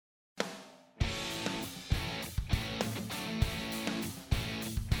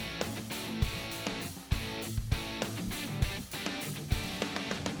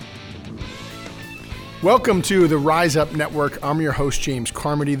Welcome to the Rise Up Network. I'm your host, James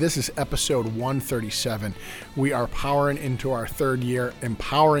Carmody. This is episode 137. We are powering into our third year,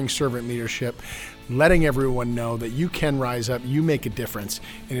 empowering servant leadership, letting everyone know that you can rise up, you make a difference,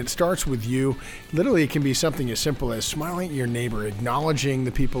 and it starts with you. Literally, it can be something as simple as smiling at your neighbor, acknowledging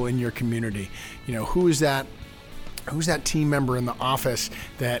the people in your community. You know, who's that team member in the office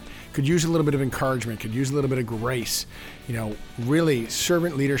that could use a little bit of encouragement, could use a little bit of grace? You know, really,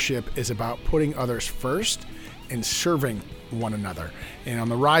 servant leadership is about putting others first and serving one another. And on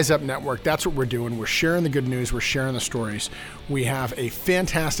the Rise Up Network, that's what we're doing. We're sharing the good news. We're sharing the stories. We have a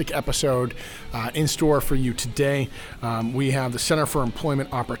fantastic episode in store for you today. We have the Center for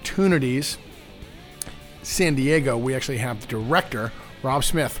Employment Opportunities, San Diego. We actually have the director, Rob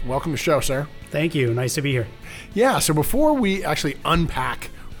Smith. Welcome to the show, sir. Thank you. Nice to be here. Yeah, so before we actually unpack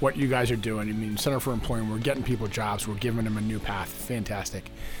what you guys are doing, I mean, Center for Employment, we're getting people jobs, we're giving them a new path.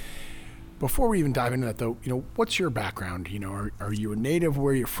 Fantastic. Before we even dive into that, though, you know, what's your background? You know, are you a native?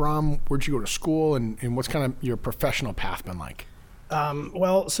 Where you're from? Where'd you go to school? And what's kind of your professional path been like?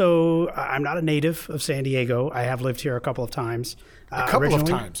 So I'm not a native of San Diego. I have lived here a couple of times. A couple of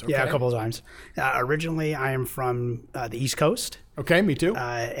times? Okay. Yeah, a couple of times. Originally, I am from the East Coast. Okay, me too.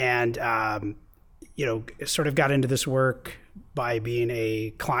 You know, sort of got into this work by being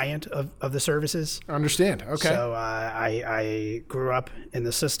a client of the services. I understand. Okay. So I grew up in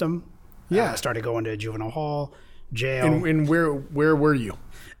the system. Yeah. Started going to juvenile hall, jail. And where were you?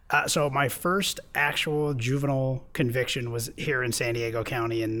 So my first actual juvenile conviction was here in San Diego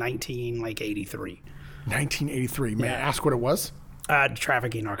County in 1983. 1983. May I ask what it was?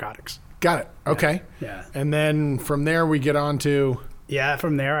 Trafficking narcotics. Got it. Okay. Yeah. And then from there we get on to... Yeah,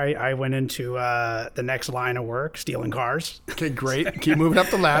 from there I went into the next line of work, stealing cars. Okay, great. Keep moving up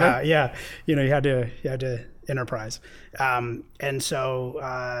the ladder. Yeah, you know, you had to enterprise. And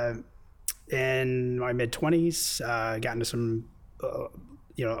so in my mid-20s, got into some, a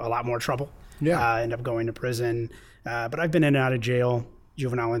lot more trouble. Yeah. Ended up going to prison. But I've been in and out of jail,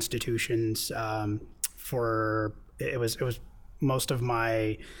 juvenile institutions for it was most of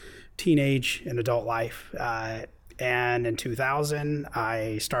my teenage and adult life. And in 2000,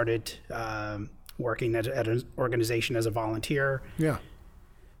 I started working at an organization as a volunteer. Yeah.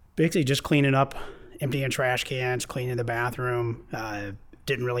 Basically just cleaning up, emptying trash cans, cleaning the bathroom.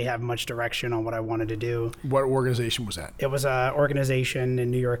 Didn't really have much direction on what I wanted to do. What organization was that? It was an organization in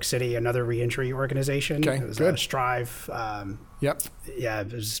New York City, another reentry organization. Okay, it was good. Strive. Yep. Yeah,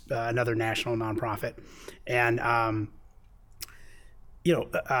 it was another national nonprofit. And, I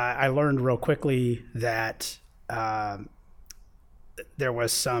learned real quickly that there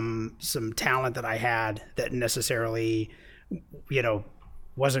was some talent that I had that necessarily,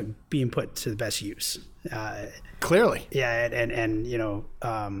 wasn't being put to the best use. Clearly. Yeah, and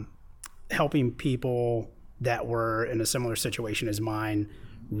helping people that were in a similar situation as mine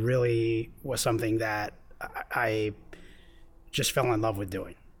really was something that I just fell in love with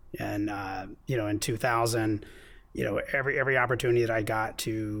doing. And in 2000, every opportunity that I got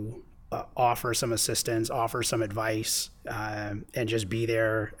to offer some assistance, offer some advice, and just be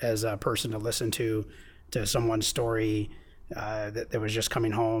there as a person to listen to someone's story that was just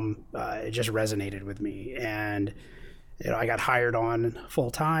coming home, it just resonated with me. And I got hired on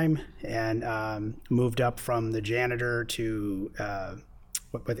full time and moved up from the janitor to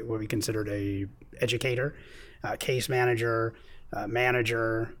what we considered a educator, case manager,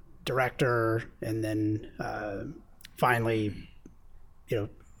 manager, director, and then finally,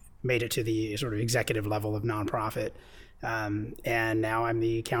 made it to the sort of executive level of nonprofit. And now I'm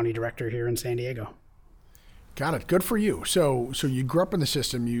the county director here in San Diego. Got it. Good for you. So you grew up in the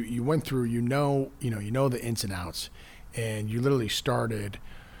system. You went through. You know the ins and outs, and you literally started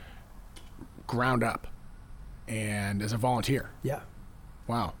ground up, and as a volunteer. Yeah.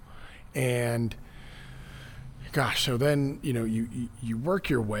 Wow. And gosh, so then you work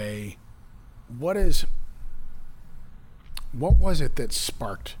your way. What was it that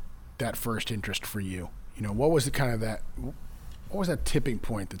sparked that first interest for you? What was that tipping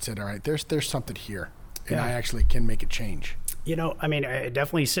point that said, all right, there's something here, and I actually can make a change?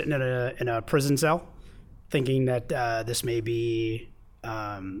 Definitely sitting in a prison cell, thinking that this may be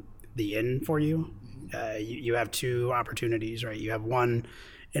the end for you. You have two opportunities, right? You have one,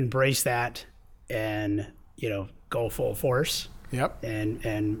 embrace that and go full force. Yep.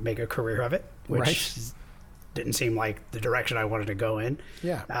 And make a career of it, which right. Didn't seem like the direction I wanted to go in.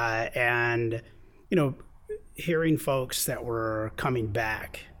 Yeah. And hearing folks that were coming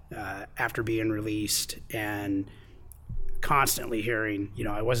back after being released and constantly hearing,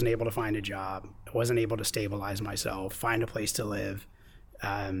 I wasn't able to find a job. I wasn't able to stabilize myself, find a place to live.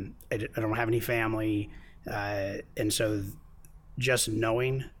 I don't have any family. And so just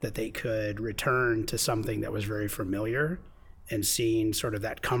knowing that they could return to something that was very familiar and seeing sort of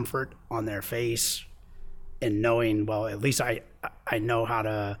that comfort on their face and knowing, well, at least I know how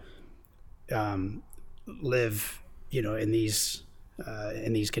to live, in these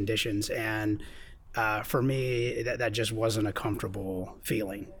conditions. And for me, that just wasn't a comfortable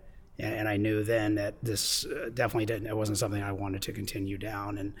feeling. And I knew then that this it wasn't something I wanted to continue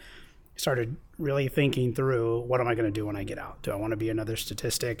down, and started really thinking through, what am I going to do when I get out? Do I want to be another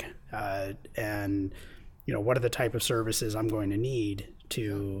statistic? And what are the type of services I'm going to need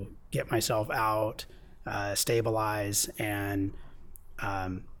to get myself out, stabilize, and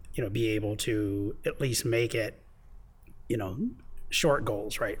be able to at least make it, short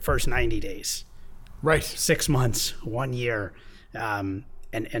goals, right? First 90 days, right? 6 months, 1 year. And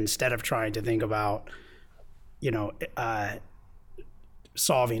instead of trying to think about,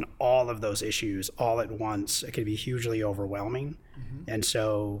 solving all of those issues all at once, it can be hugely overwhelming. And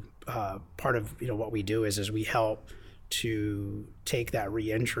so part of what we do is we help to take that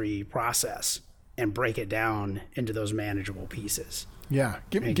reentry process and break it down into those manageable pieces. Yeah,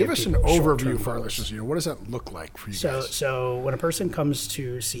 give us an overview for our listeners. What does that look like for you guys? So when a person comes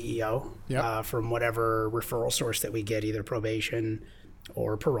to CEO, from whatever referral source that we get, either probation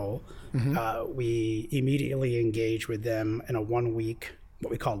or parole, we immediately engage with them in a 1 week, what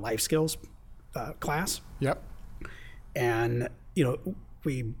we call life skills class. Yep. And,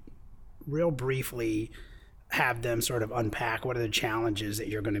 we real briefly have them sort of unpack what are the challenges that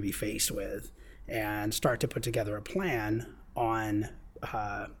you're going to be faced with, and start to put together a plan on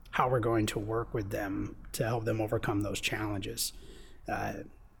how we're going to work with them to help them overcome those challenges.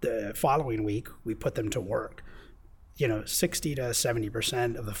 The following week, we put them to work. 60 to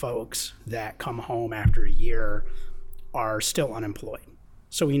 70% of the folks that come home after a year are still unemployed.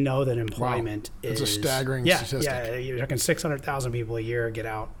 So we know that employment is... It's a staggering statistic. Yeah, you're talking 600,000 people a year get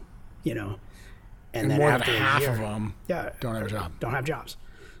out, and then more after than half a year, of them don't have a job. Don't have jobs.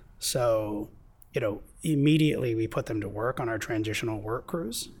 So, immediately we put them to work on our transitional work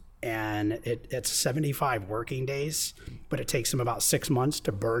crews, and it's 75 working days, but it takes them about 6 months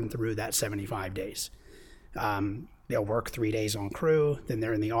to burn through that 75 days. They'll work 3 days on crew, then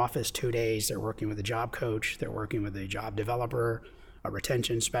they're in the office 2 days, they're working with a job coach, they're working with a job developer, a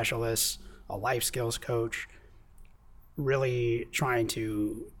retention specialist, a life skills coach, really trying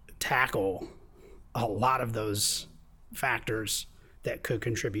to tackle a lot of those factors that could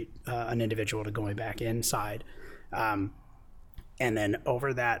contribute an individual to going back inside. And then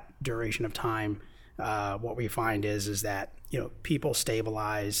over that duration of time, what we find is that, people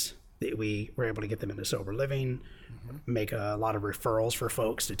stabilize, that we were able to get them into sober living, make a lot of referrals for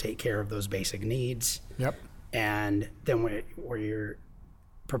folks to take care of those basic needs. Yep. And then where you're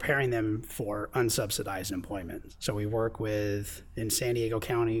preparing them for unsubsidized employment. So we work in San Diego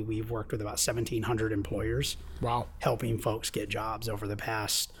County, we've worked with about 1,700 employers. Wow. Helping folks get jobs over the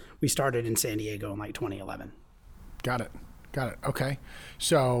past, we started in San Diego in 2011. Got it. Okay.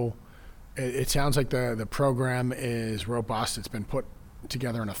 So it sounds like the program is robust. It's been put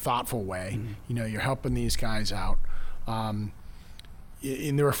together in a thoughtful way. You're helping these guys out.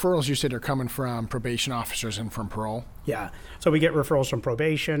 In the referrals, you said are coming from probation officers and from parole? Yeah. So we get referrals from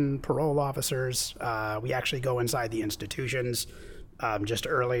probation, parole officers. We actually go inside the institutions. Just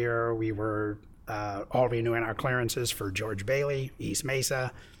earlier, we were all renewing our clearances for George Bailey, East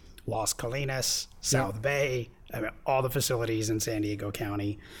Mesa, Las Colinas, South Bay, all the facilities in San Diego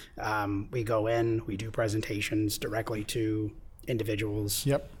County. We go in, we do presentations directly to individuals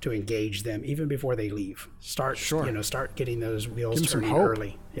to engage them even before they leave. Start getting those wheels turning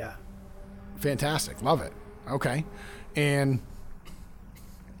early. Yeah. Fantastic. Love it. Okay. And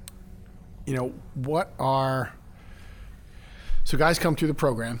so guys come through the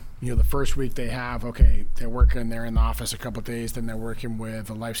program, the first week they're working, they're in the office a couple of days, then they're working with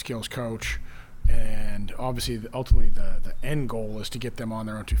a life skills coach. And obviously, ultimately, the end goal is to get them on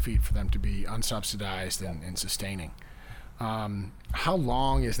their own 2 feet, for them to be unsubsidized and sustaining. How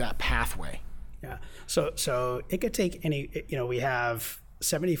long is that pathway? Yeah. So it could take we have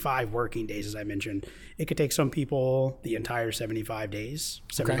 75 working days, as I mentioned. It could take some people the entire 75 days,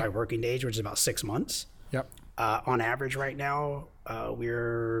 75 working days, which is about 6 months. Yep. On average right now,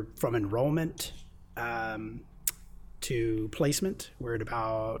 we're from enrollment to placement, we're at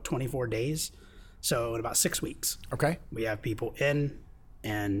about 24 days. So in about 6 weeks, we have people in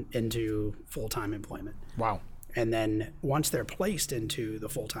and into full-time employment. Wow. And then once they're placed into the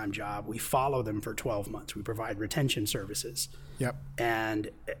full-time job, we follow them for 12 months. We provide retention services. Yep. And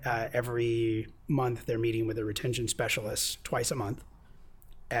every month they're meeting with a retention specialist twice a month.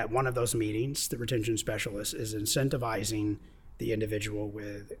 at one of those meetings, the retention specialist is incentivizing the individual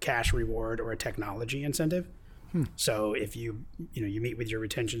with cash reward or a technology incentive. So if you meet with your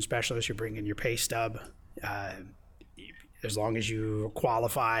retention specialist, you bring in your pay stub. As long as you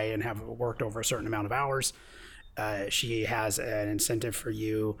qualify and have worked over a certain amount of hours, she has an incentive for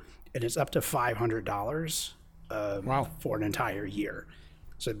you, and it's up to $500 for an entire year.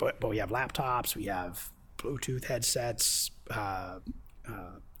 So, but we have laptops, we have Bluetooth headsets,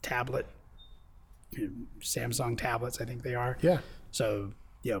 tablet, Samsung tablets, I think they are. Yeah. So,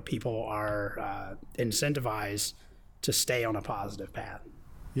 people are incentivized to stay on a positive path.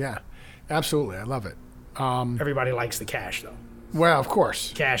 Yeah, absolutely. I love it. Everybody likes the cash, though. Well, of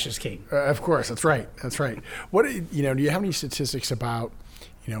course. Cash is king. Of course, that's right. That's right. What do you have any statistics about,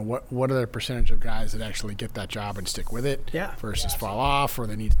 what are the percentage of guys that actually get that job and stick with it versus fall off, or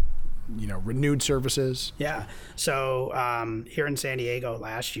they need, renewed services? Yeah. So here in San Diego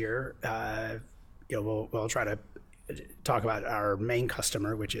last year, we'll try to talk about our main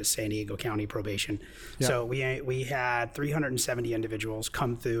customer, which is San Diego County Probation. Yeah. So we had 370 individuals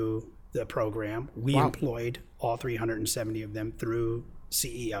come through the program. We employed all 370 of them through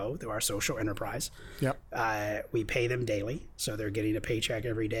CEO, through our social enterprise. Yep. We pay them daily, so they're getting a paycheck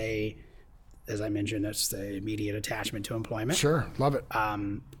every day. As I mentioned, that's the immediate attachment to employment. Sure, love it.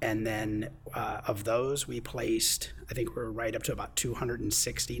 And then of those, we placed, I think we're right up to about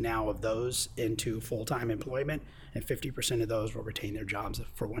 260 now of those into full-time employment, and 50% of those will retain their jobs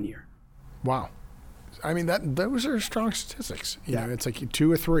for 1 year. Wow. I mean, those are strong statistics. You know, it's like 2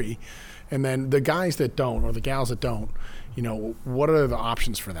 or 3. And then the guys that don't, or the gals that don't, what are the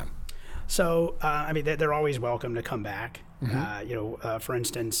options for them? So, they're always welcome to come back. Mm-hmm. For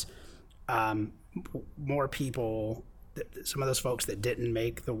instance, more people, some of those folks that didn't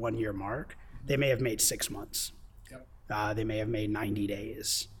make the 1 year mark, they may have made 6 months. Yep. They may have made 90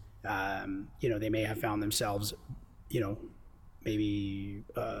 days. They may have found themselves, maybe,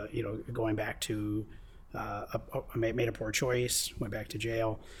 going back to, made a poor choice, went back to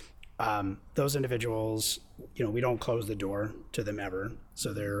jail. Those individuals, we don't close the door to them ever,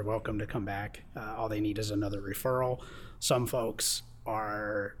 so they're welcome to come back. All they need is another referral. Some folks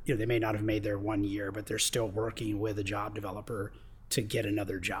are, they may not have made their 1 year, but they're still working with a job developer to get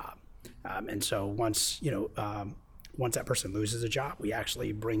another job. And so once that person loses a job, we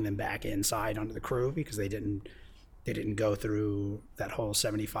actually bring them back inside onto the crew because they didn't go through that whole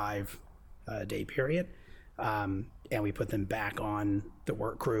 75 day period. And we put them back on the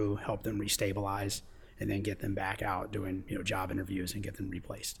work crew, help them restabilize, and then get them back out doing, job interviews and get them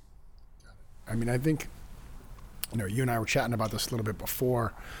replaced. I mean, I think, you and I were chatting about this a little bit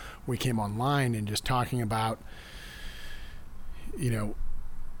before we came online and just talking about,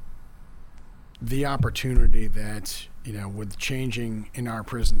 the opportunity that, with changing in our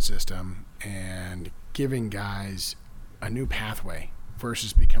prison system and giving guys a new pathway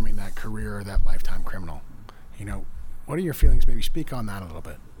versus becoming that career or that lifetime criminal. What are your feelings? Maybe speak on that a little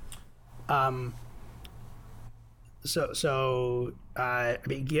bit.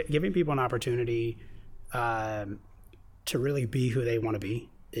 Giving people an opportunity to really be who they want to be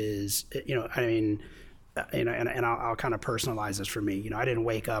is, and I'll kind of personalize this for me. I didn't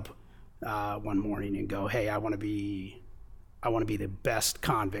wake up one morning and go, hey, I want to be the best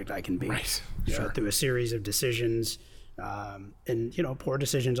convict I can be. Right. Sure. Through a series of decisions, and poor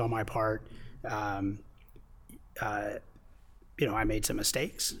decisions on my part. I made some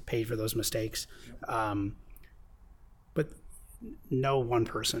mistakes, paid for those mistakes. But no one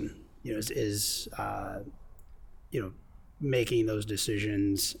person, is making those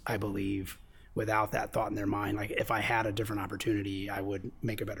decisions, I believe, without that thought in their mind. Like, if I had a different opportunity, I would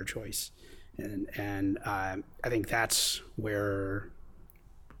make a better choice. And I think that's where,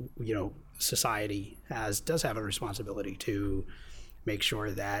 society does have a responsibility to make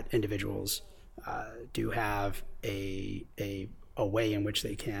sure that individuals do have a way in which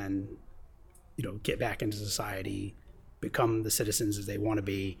they can, get back into society, become the citizens as they want to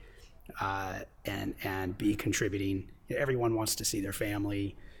be, and be contributing. Everyone wants to see their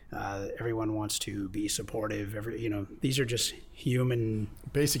family. Everyone wants to be supportive. These are just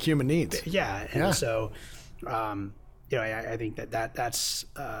basic human needs. Yeah. And so, I think that's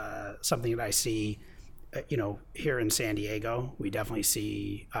something that I see. Here in San Diego, we definitely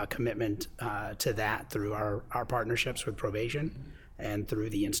see a commitment to that through our partnerships with probation and through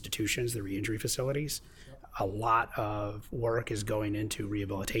the institutions, the reentry facilities. A lot of work is going into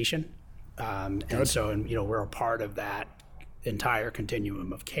rehabilitation. And we're a part of that entire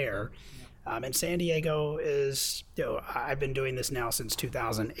continuum of care. And San Diego is, I've been doing this now since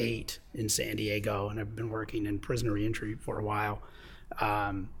 2008 in San Diego, and I've been working in prison reentry for a while.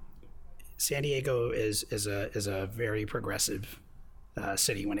 San Diego is a very progressive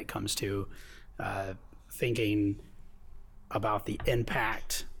city when it comes to thinking about the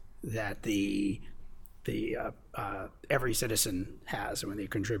impact that the every citizen has when they're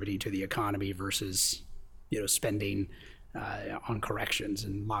contributing to the economy versus spending on corrections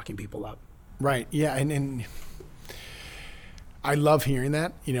and locking people up. Right. Yeah. And I love hearing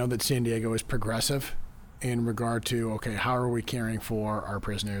that, that San Diego is progressive in regard to, okay, how are we caring for our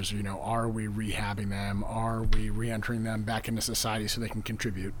prisoners? Are we rehabbing them? Are we reentering them back into society so they can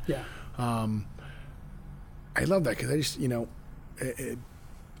contribute? Yeah. I love that because I just,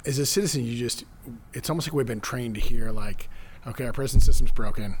 as a citizen, it's almost like we've been trained to hear like, okay, our prison system's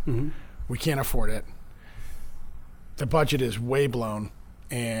broken. Mm-hmm. We can't afford it. The budget is way blown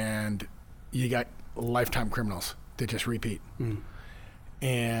and you got lifetime criminals that just repeat. Mm.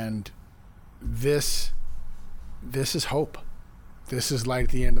 And this is hope. This is light at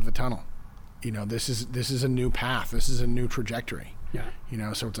the end of the tunnel. This is a new path. This is a new trajectory.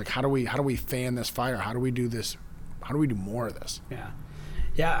 Yeah. So it's like, how do we fan this fire? How do we do this? How do we do more of this? Yeah.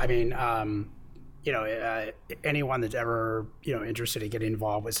 Yeah. I mean, anyone that's ever, interested in getting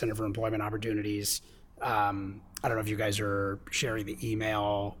involved with Center for Employment Opportunities, I don't know if you guys are sharing the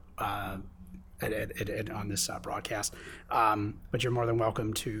email on this broadcast, but you're more than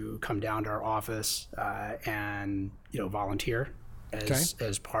welcome to come down to our office and volunteer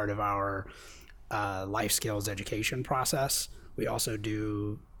as part of our life skills education process. We also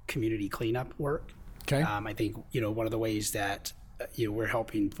do community cleanup work. Okay. I think one of the ways that we're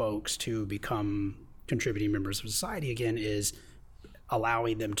helping folks to become contributing members of society again is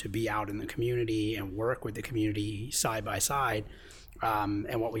allowing them to be out in the community and work with the community side by side.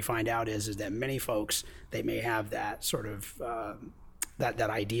 And what we find out is that many folks, they may have that sort of that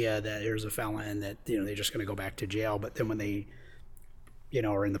idea that there's a felon that they're just going to go back to jail, but then when they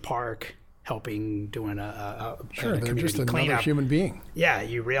are in the park helping doing a sure, they're just another cleanup, human being. Yeah,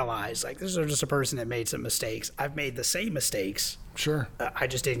 you realize like this is just a person that made some mistakes. I've made the same mistakes. Sure, I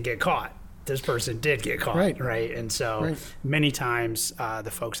just didn't get caught. This person did get caught, right? And so many times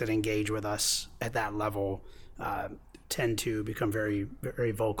the folks that engage with us at that level tend to become very,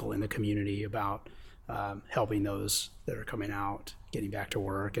 very vocal in the community about helping those that are coming out, getting back to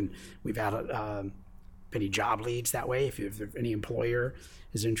work. And we've had many job leads that way. If any employer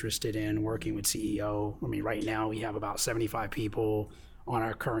is interested in working with CEO, I mean, right now we have about 75 people on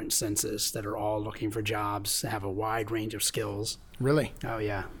our current census that are all looking for jobs, have a wide range of skills. Really? Oh,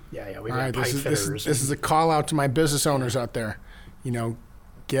 yeah. Yeah. We've got pipe fitters. This is a call out to my business owners out there.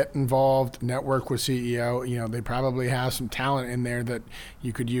 Get involved, network with CEO. They probably have some talent in there that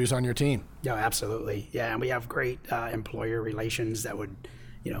you could use on your team. Yeah, absolutely. Yeah, and we have great employer relations that would,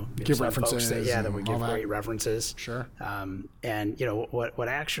 give references. That would give great references. Sure. And what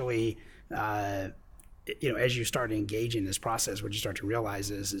actually, as you start engaging this process, what you start to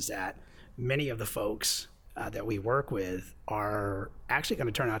realize is that many of the folks that we work with are actually going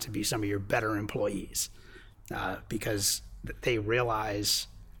to turn out to be some of your better employees because they realize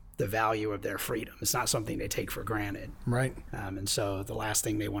the value of their freedom. It's not something they take for granted. Right. And so the last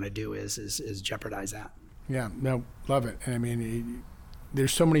thing they want to do is jeopardize that. Yeah, no, love it. And I mean,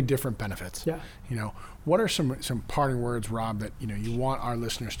 there's so many different benefits. Yeah. What are some parting words, Rob, that, you want our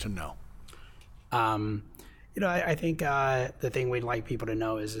listeners to know? I think the thing we'd like people to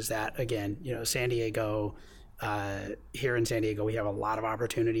know is that, again, San Diego, here in San Diego, we have a lot of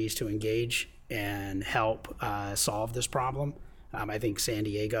opportunities to engage and help solve this problem. I think San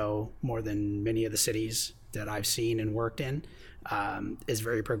Diego, more than many of the cities that I've seen and worked in, is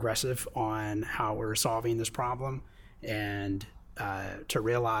very progressive on how we're solving this problem, and to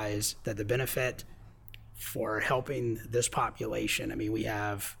realize that the benefit for helping this population, I mean, we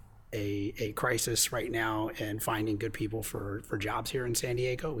have a crisis right now in finding good people for jobs here in San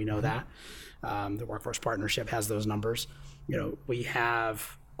Diego. We know that. The Workforce Partnership has those numbers. We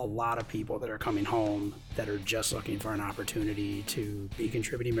have a lot of people that are coming home that are just looking for an opportunity to be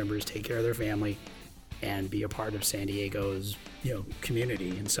contributing members, take care of their family, and be a part of San Diego's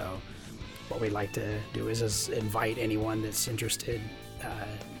community. And so what we'd like to do is just invite anyone that's interested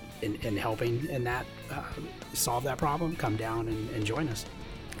in helping in that solve that problem, come down and join us.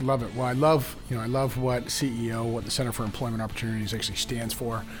 Love it. Well, I love what CEO, what the Center for Employment Opportunities actually stands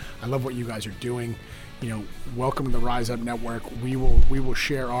for. I love what you guys are doing. Welcome to the Rise Up Network. We will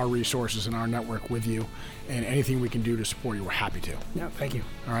share our resources and our network with you, and anything we can do to support you, we're happy to. Yeah, thank you.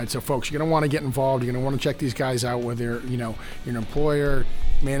 All right, so folks, you're going to want to get involved. You're going to want to check these guys out, whether you're an employer,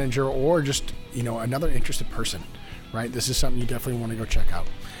 manager, or just another interested person. Right? This is something you definitely want to go check out.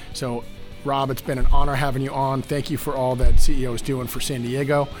 So Rob, it's been an honor having you on. Thank you for all that CEO is doing for San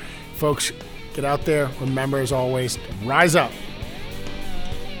Diego. Folks, get out there. Remember, as always, rise up.